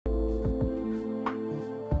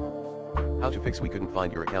How to fix we couldn't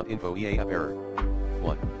find your account info EA app error.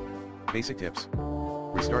 1. Basic tips.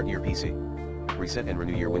 Restart your PC. Reset and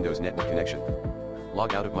renew your Windows network connection.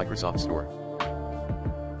 Log out of Microsoft Store.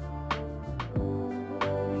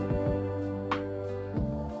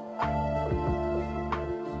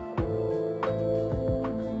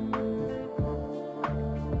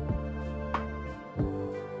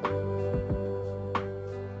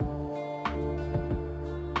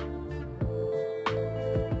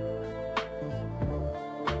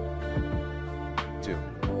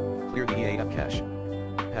 Clear the EA app cache.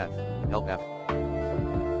 Path, help app.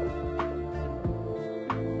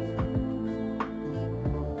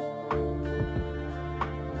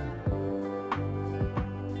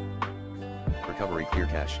 Recovery clear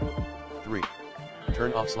cache. 3.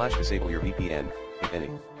 Turn off / disable your VPN, if any.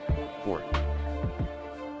 4.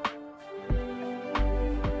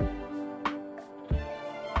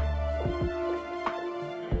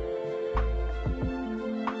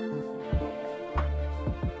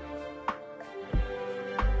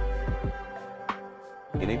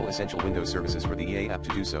 Enable essential Windows services for the EA app. To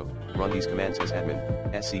do so, run these commands as admin: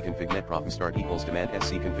 scconfig netprof start equals demand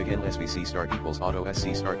scconfig nlsvc start equals auto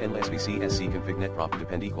sc start nlsvc scconfig netprof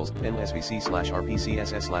depend equals nlsvc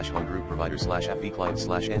 /rpcss home group provider /app client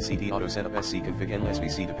 /ncd auto setup scconfig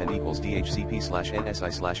nlsvc depend equals dhcp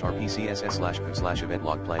 /nsi /rpcss /pub event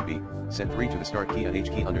log plan b. Set 3 to the start key at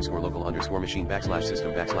h_key_local_machine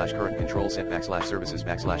 /system /current control set /services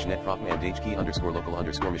 /netprof and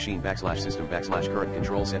h_key_local_machine /system /current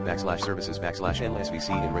control set /services /nlsvc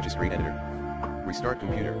in registry editor. Restart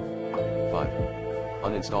computer. 5.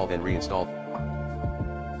 Uninstall then reinstall.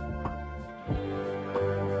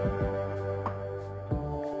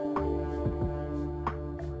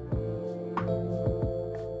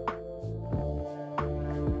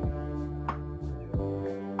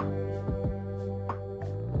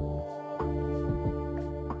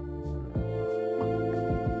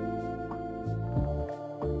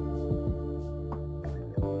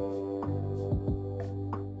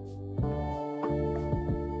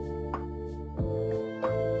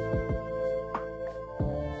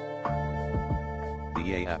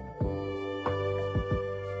 EA app.